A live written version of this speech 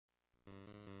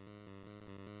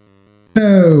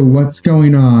Oh, what's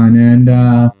going on? And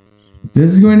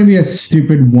this is going to be a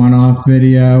stupid one-off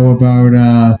video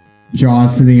about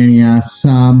Jaws for the NES.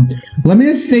 Let me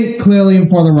just state clearly and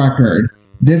for the record,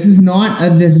 this is not a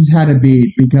This Is How to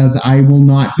Beat, because I will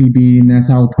not be beating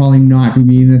this. I will probably not be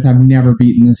beating this. I've never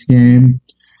beaten this game.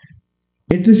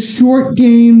 It's a short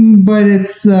game, but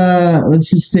it's let's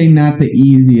just say not the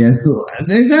easiest.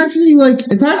 It's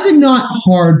actually not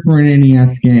hard for an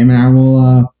NES game, and I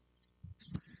will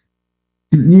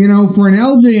for an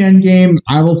LJN game,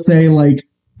 I will say,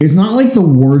 it's not like the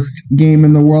worst game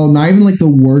in the world, not even like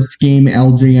the worst game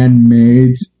LJN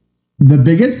made. The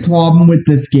biggest problem with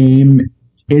this game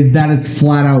is that it's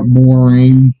flat out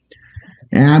boring.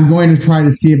 And I'm going to try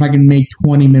to see if I can make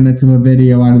 20 minutes of a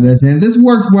video out of this. And if this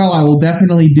works well, I will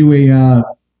definitely do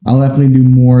I'll definitely do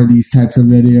more of these types of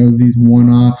videos, these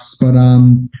one-offs. But,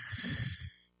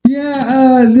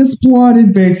 this plot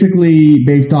is basically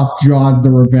based off Jaws: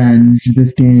 The Revenge,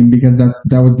 this game, because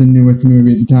that was the newest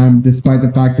movie at the time, despite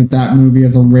the fact that movie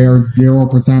has a rare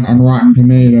 0% on Rotten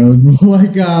Tomatoes.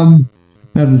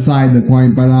 That's aside the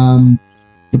point, but,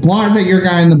 the plot is that you're a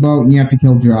guy in the boat and you have to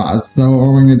kill Jaws, so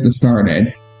we're gonna get this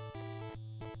started.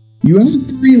 You have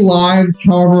 3 lives,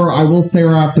 however, I will say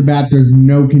right off the bat, there's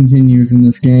no continues in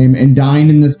this game, and dying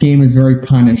in this game is very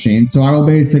punishing, so I will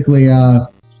basically,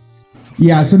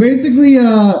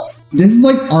 this is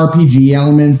like RPG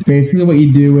elements. Basically what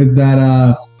you do is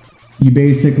that, you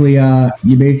basically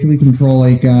control,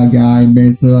 like, a guy,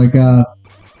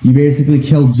 you basically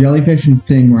kill jellyfish and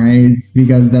stingrays,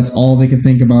 because that's all they could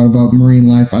think about marine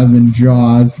life other than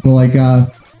Jaws. But,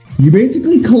 you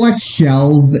basically collect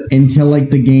shells until,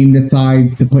 the game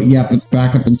decides to put you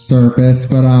back up the surface.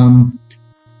 But,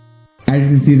 as you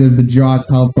can see, there's the Jaws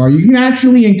health bar. You can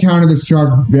actually encounter the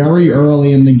shark very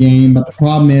early in the game, but the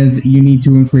problem is you need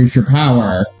to increase your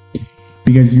power,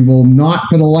 because you will not,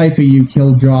 for the life of you,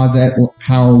 kill Jaws at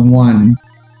power 1.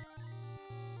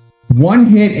 One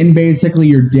hit and basically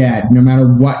you're dead, no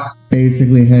matter what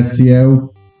basically hits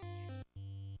you.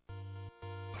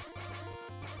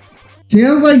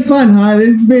 Sounds like fun, huh?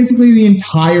 This is basically the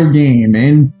entire game,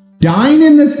 and dying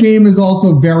in this game is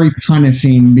also very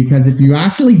punishing, because if you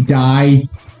actually die,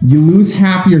 you lose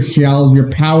half your shells,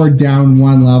 you're powered down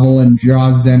 1 level, and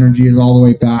Jaws' energy is all the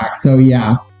way back. So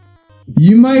yeah,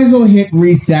 you might as well hit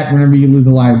reset whenever you lose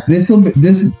a life. This will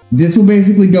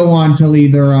basically go on till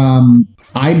either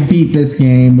I beat this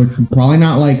game, which is probably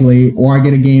not likely, or I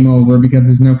get a game over because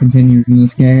there's no continues in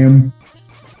this game.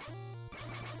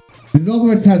 This is also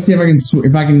a test to see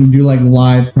if I can do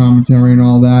live commentary and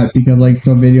all that, because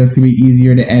so videos can be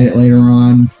easier to edit later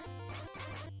on.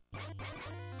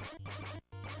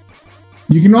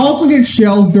 You can also get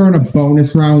shells during a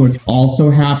bonus round, which also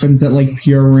happens at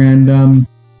pure random.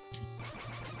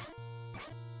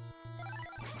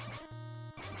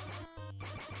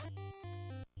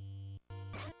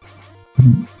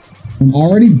 I'm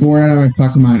already bored out of my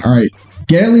fucking mind. Alright,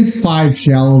 get at least 5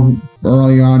 shells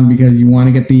early on, because you want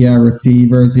to get the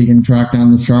receiver so you can track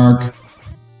down the shark.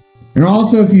 And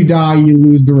also, if you die, you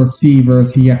lose the receiver,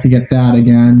 so you have to get that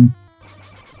again.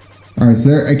 Alright,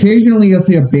 so occasionally you'll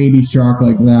see a baby shark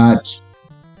like that.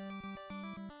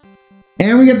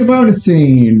 And we get the bonus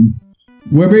scene.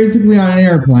 We're basically on an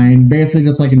airplane, basically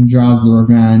just like in Jaws: The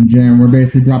Revenge, and we're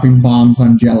basically dropping bombs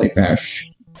on jellyfish.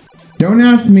 Don't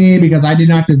ask me, because I did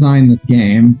not design this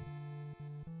game.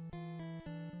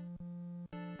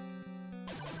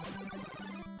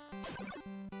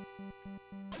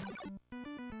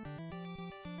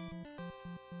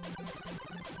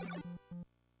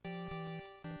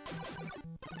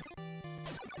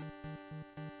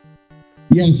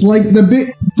 Yes, for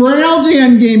an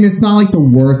LJN game, it's not the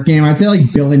worst game. I'd say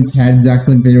Bill and Ted's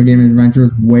Excellent Video Game Adventure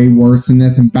is way worse than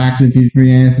this, and Back to the Future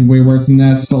NES is way worse than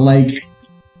this, but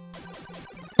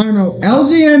I don't know,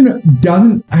 LJN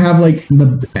doesn't have,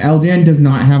 LJN does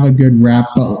not have a good rep,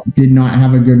 but did not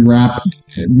have a good rep,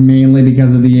 mainly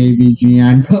because of the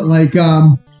AVGN, but,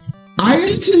 I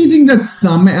actually think that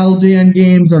some LJN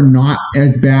games are not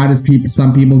as bad as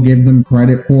some people give them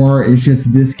credit for. It's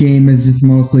just, this game is just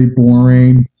mostly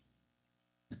boring.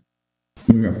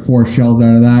 We got 4 shells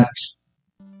out of that.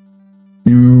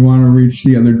 And we want to reach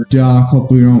the other duck,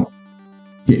 hopefully we don't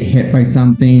get hit by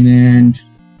something, and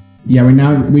yeah,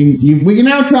 we can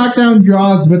now track down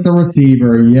Jaws with the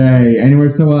receiver. Yay. Anyway,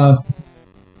 so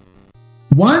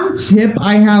one tip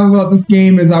I have about this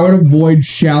game is I would avoid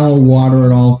shallow water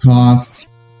at all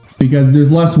costs, because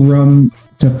there's less room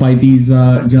to fight these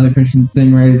jellyfish and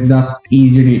stingrays, thus it's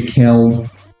easier to get killed.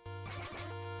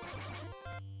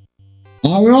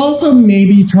 I would also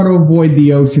maybe try to avoid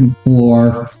the ocean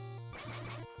floor.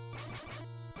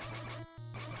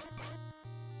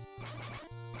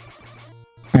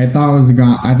 I thought it was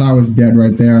gone. I thought it was dead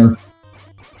right there.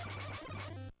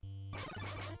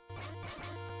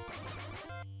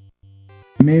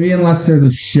 Maybe unless there's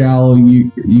a shell,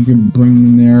 you can bring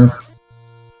them there.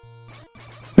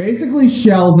 Basically,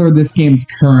 shells are this game's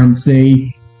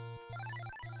currency.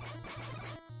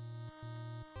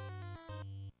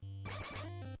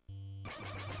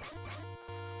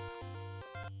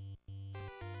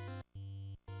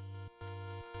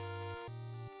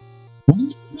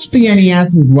 The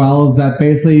NES as well is that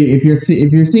basically if you're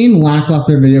seeing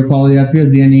lackluster video quality, that's because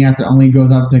the NES only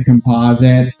goes up to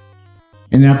composite,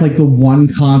 and that's like the one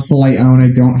console I own I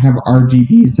don't have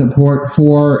RGB support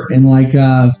for. And like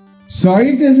sorry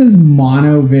if this is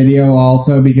mono video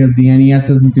also, because the NES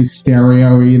doesn't do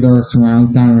stereo either, or surround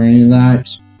sound or any of that.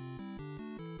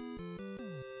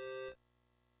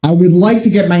 I would like to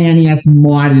get my NES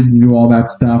modded to do all that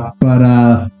stuff,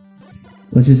 but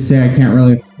let's just say I can't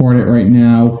really afford it right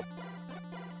now.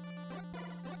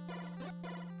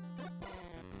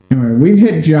 Anyway, we've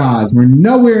hit Jaws. We're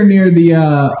nowhere near the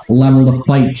level to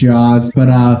fight Jaws, but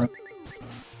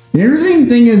the interesting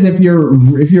thing is if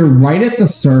you're right at the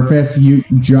surface,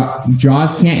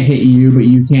 Jaws can't hit you, but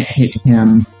you can't hit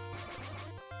him.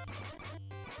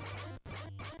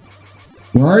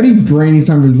 We're already draining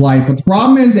some of his life, but the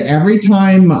problem is every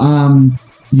time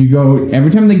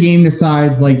the game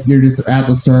decides like you're just at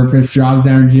the surface, Jaws'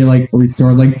 energy like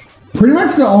restored. Like pretty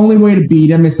much the only way to beat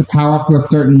him is to power up to a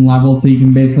certain level, so you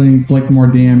can basically inflict more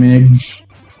damage.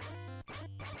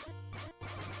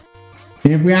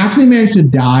 And if we actually manage to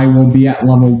die, we'll be at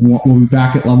level 1. We'll be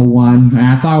back at level 1. And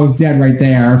I thought I was dead right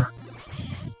there.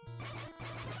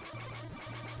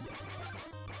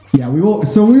 Yeah, we will.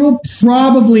 So we will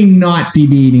probably not be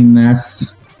beating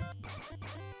this.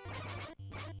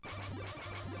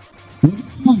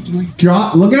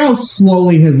 Look at how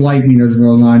slowly his life meters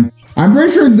goes on. I'm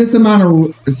pretty sure this amount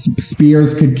of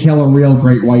spears could kill a real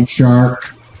great white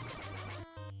shark.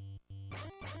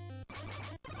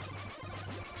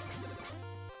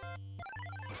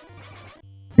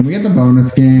 Can we get the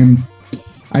bonus game?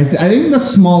 I think the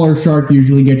smaller shark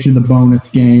usually gets you the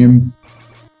bonus game.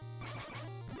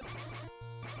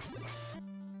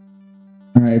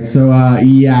 Alright, so,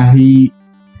 yeah,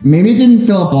 maybe it didn't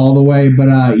fill up all the way,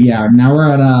 but, yeah, now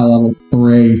we're at, level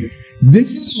 3.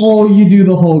 This is all you do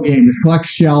the whole game. Just collect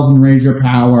shells and raise your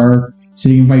power so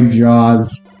you can fight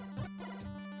Jaws.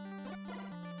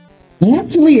 I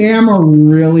actually am a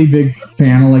really big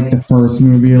fan of, like, the first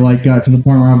movie, like, to the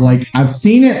point where I've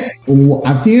seen it,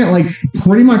 like,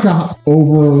 pretty much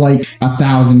over, like,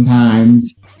 1,000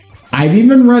 times. I've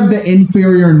even read the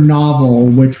inferior novel,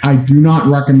 which I do not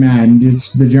recommend.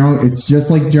 It's just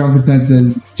like general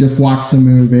consensus. Just watch the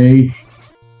movie.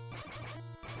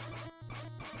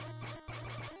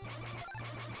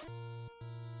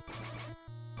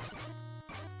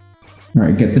 All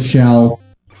right, get the shell.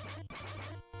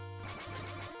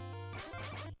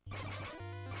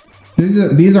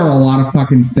 These are a lot of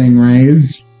fucking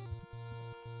stingrays.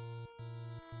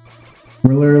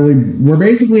 We're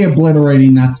basically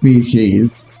obliterating that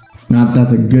species. Not that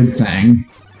that's a good thing.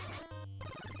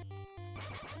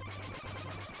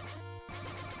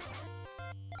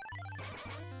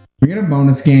 We get a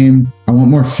bonus game. I want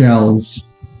more shells.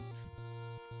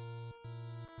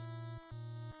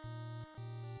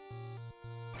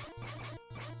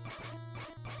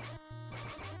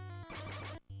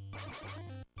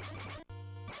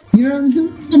 You know, this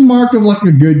is the mark of like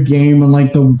a good game, and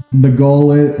like the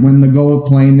goal of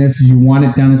playing this is you want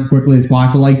it done as quickly as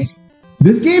possible. Like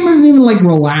this game isn't even like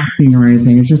relaxing or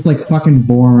anything. It's just like fucking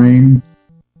boring.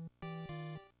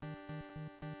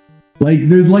 Like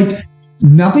there's like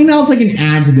nothing else I can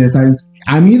add to this.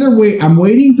 I'm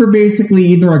waiting for basically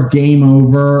either a game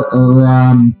over or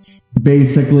I'm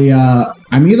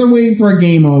either waiting for a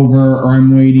game over or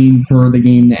I'm waiting for the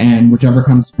game to end, whichever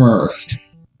comes first.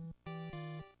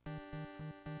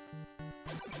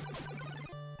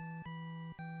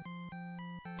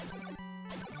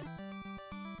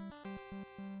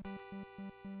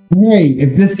 Hey,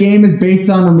 if this game is based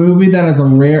on a movie that has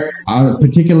a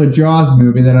particular Jaws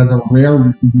movie that has a rare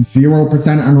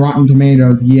 0% on Rotten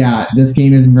Tomatoes, yeah, this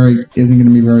game isn't going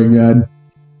to be very good.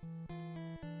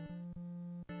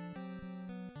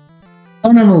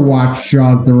 I've never watched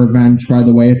Jaws: The Revenge, by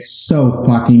the way. It's so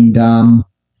fucking dumb.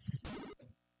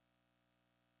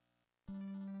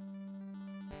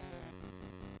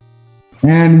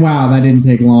 And wow, that didn't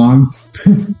take long.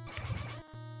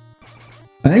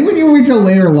 I think when you reach a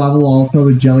later level, also,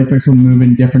 the jellyfish will move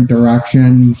in different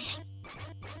directions.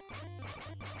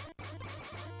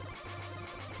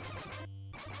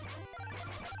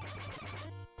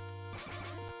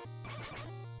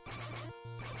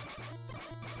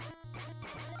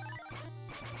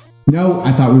 No,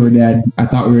 I thought we were dead. I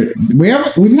thought we've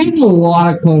had a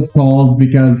lot of close calls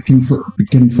because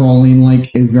controlling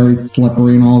like is very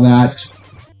slippery and all that.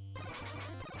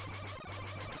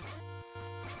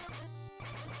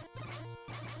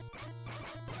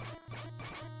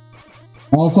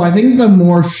 Also, I think the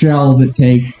more shells it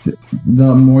takes,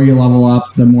 the more you level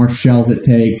up, the more shells it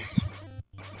takes.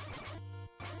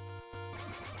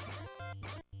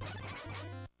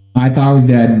 I thought I was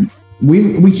dead.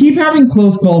 We keep having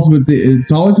close calls with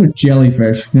it's always with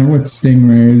jellyfish, never with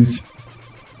stingrays.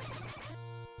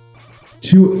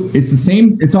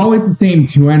 It's always the same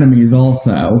two enemies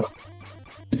also.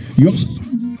 You also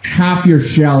half your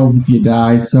shells if you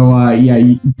die, so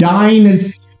yeah, dying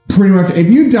is pretty much, if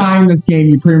you die in this game,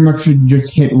 you pretty much should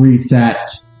just hit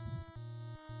reset.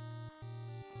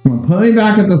 Come on, put me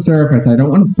back at the surface. I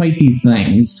don't want to fight these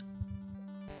things.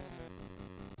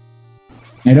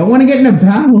 I don't want to get into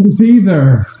battles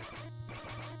either.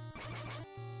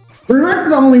 Pretty much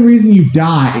the only reason you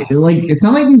die. Like, it's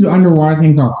not like these underwater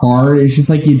things are hard. It's just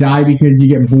like you die because you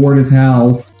get bored as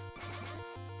hell.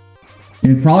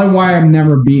 And it's probably why I've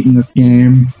never beaten this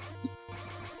game.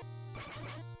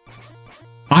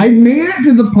 I made it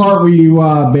to the part where you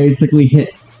basically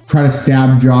try to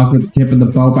stab Jaws with the tip of the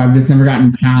boat, but I've just never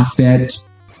gotten past it.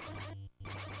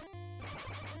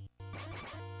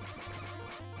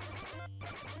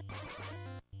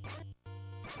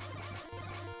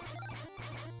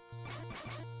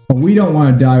 But we don't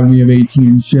want to die when we have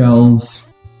 18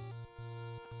 shells.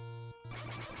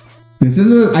 This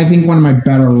is, I think, one of my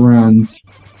better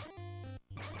runs.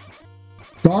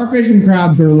 Starfish and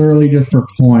crabs are literally just for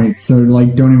points, so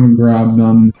like, don't even grab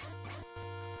them.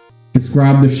 Just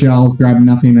grab the shells, grab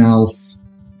nothing else.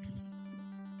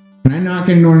 Can I not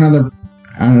get into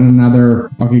another?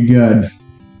 Okay, good.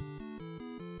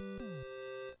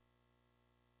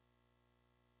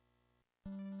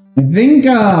 I think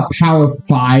power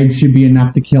 5 should be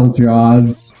enough to kill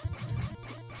Jaws.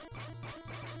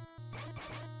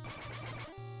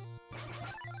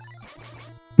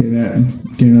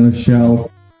 Get another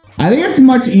shell. I think it's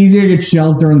much easier to get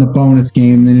shells during the bonus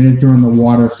game than it is during the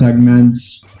water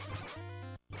segments.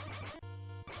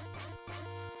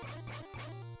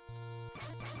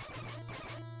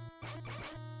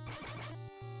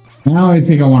 I don't really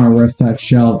think I want to risk that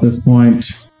shell at this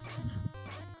point.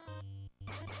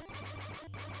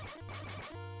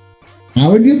 I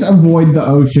would just avoid the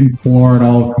ocean floor at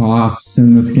all costs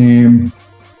in this game.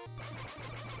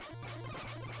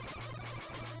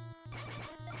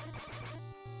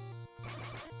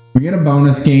 We get a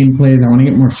bonus game, please. I want to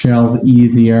get more shells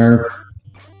easier.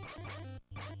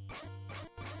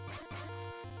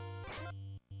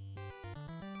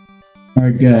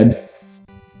 Alright, good.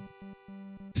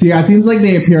 So yeah, it seems like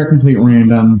they appear at complete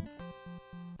random.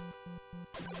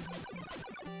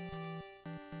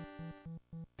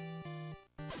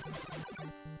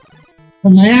 I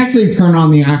might actually turn on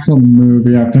the actual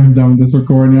movie after I'm done with this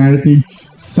recording. I just need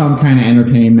some kind of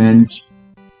entertainment.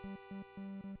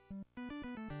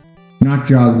 Not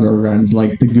Jaws Revenge,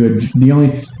 like the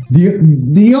only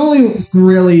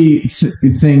really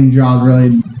thing Jaws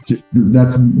really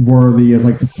that's worthy is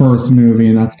like the first movie,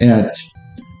 and that's it.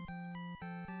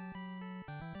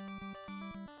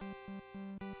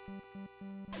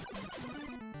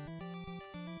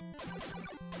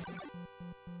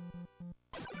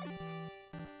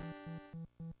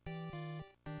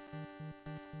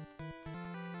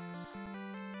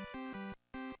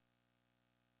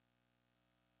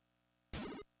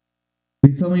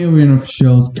 Please tell me we have enough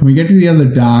shells. Can we get to the other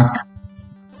dock?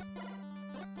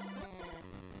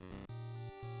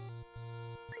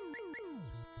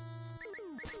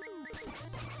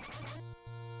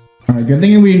 Alright, good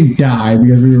thing we didn't die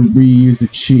because we used a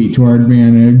cheat to our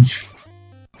advantage.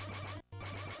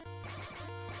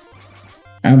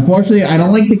 Unfortunately, I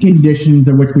don't like the conditions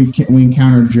in which we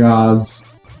encounter Jaws.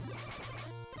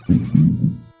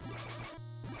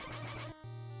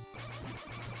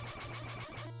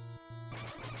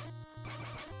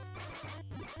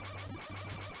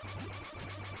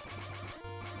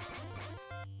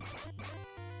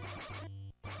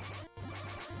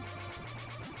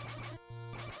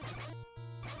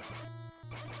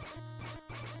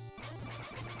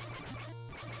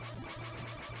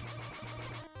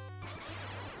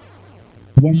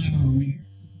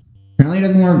 Apparently it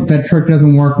doesn't work. That trick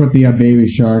doesn't work with the baby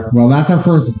shark. Well, that's our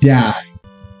first death.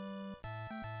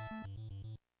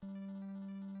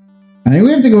 I think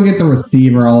we have to go get the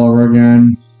receiver all over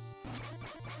again.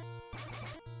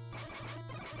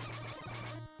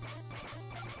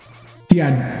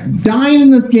 Yeah, dying in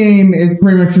this game is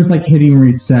pretty much just like hitting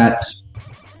reset.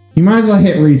 You might as well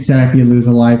hit reset if you lose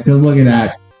a life, because look at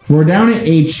that. We're down at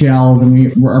 8 shells,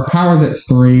 and our power's at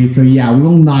 3, so yeah, we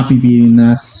will not be beating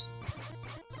this.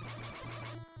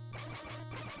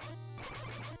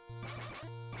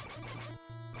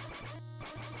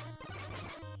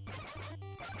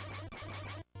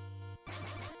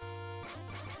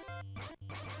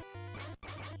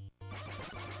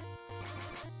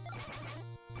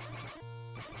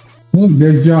 Look,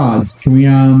 there's Jaws. Can we,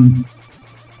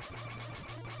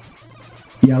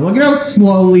 Yeah, look at how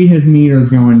slowly his meter's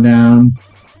going down.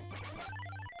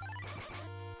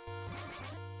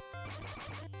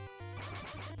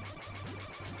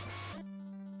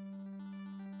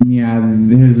 Yeah,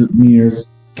 his meters.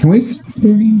 Can we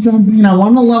do something? I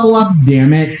want to level up,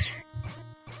 damn it.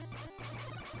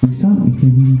 Can we stop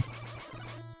hitting?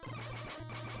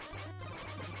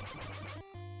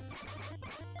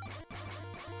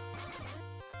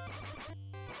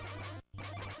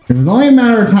 It was only a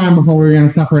matter of time before we were going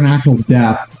to suffer an actual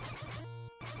death.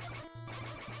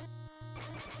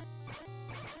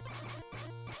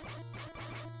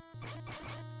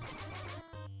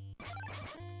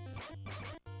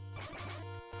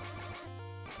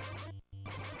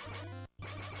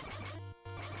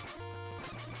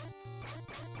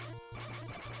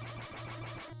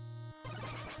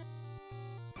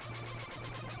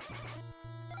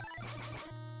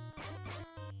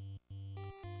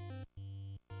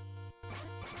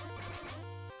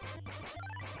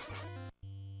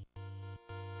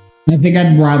 I think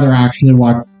I'd rather actually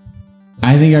watch.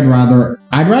 I'd rather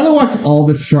watch all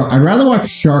the I'd rather watch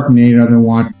Sharknado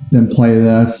than play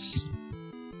this.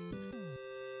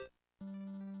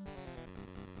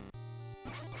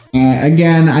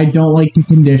 Again, I don't like the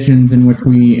conditions in which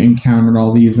we encountered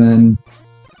all these in.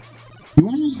 You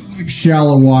want to avoid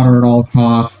shallow water at all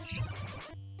costs.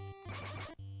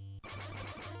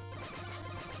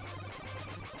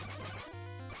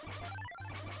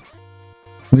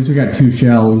 At least we got 2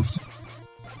 shells.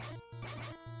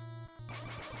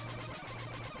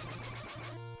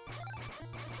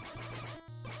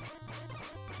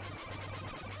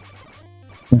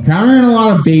 We're encountering a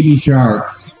lot of baby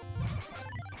sharks.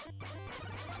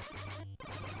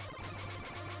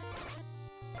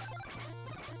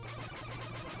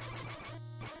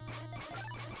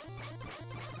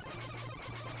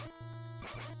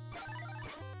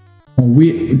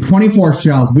 Oh, 24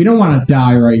 shells. We don't want to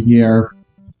die right here.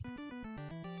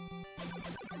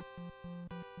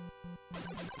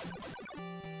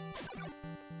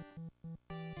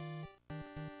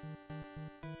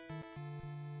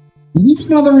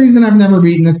 Another reason I've never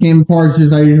beaten this game before is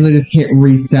just I usually just hit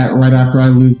reset right after I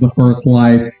lose the first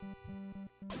life.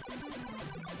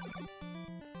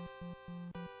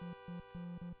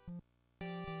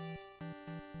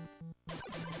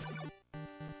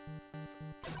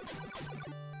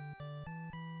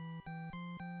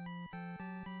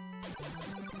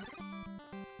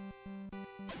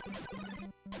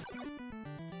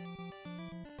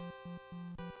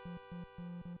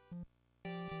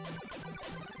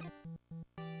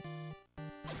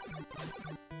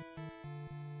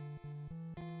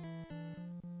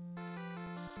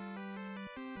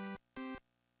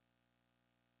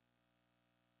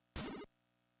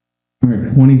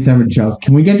 Alright, 27 shells.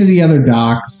 Can we get to the other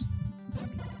docks?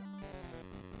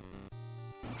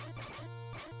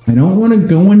 I don't want to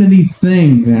go into these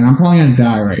things, and I'm probably gonna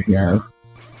die right here.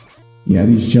 Yeah,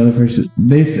 these jellyfish...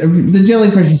 the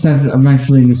jellyfish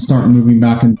eventually just start moving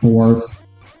back and forth.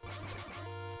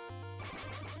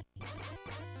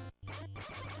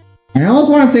 I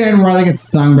almost want to say I'd rather get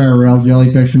stung by a real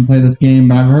jellyfish and play this game,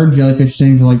 but I've heard jellyfish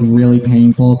stings are like really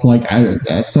painful, so like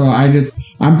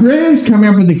I'm pretty much coming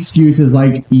up with excuses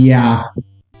like, yeah.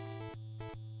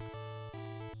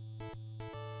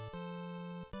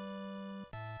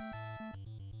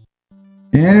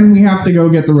 And we have to go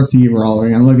get the receiver all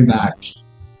again. Look at that.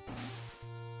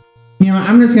 You know,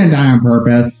 I'm just gonna die on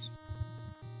purpose.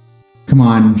 Come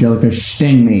on, jellyfish,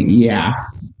 sting me, yeah.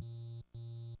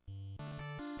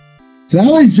 So that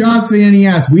was Jaws for the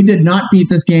NES. We did not beat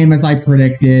this game as I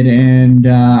predicted, and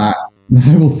I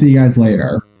will see you guys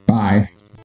later.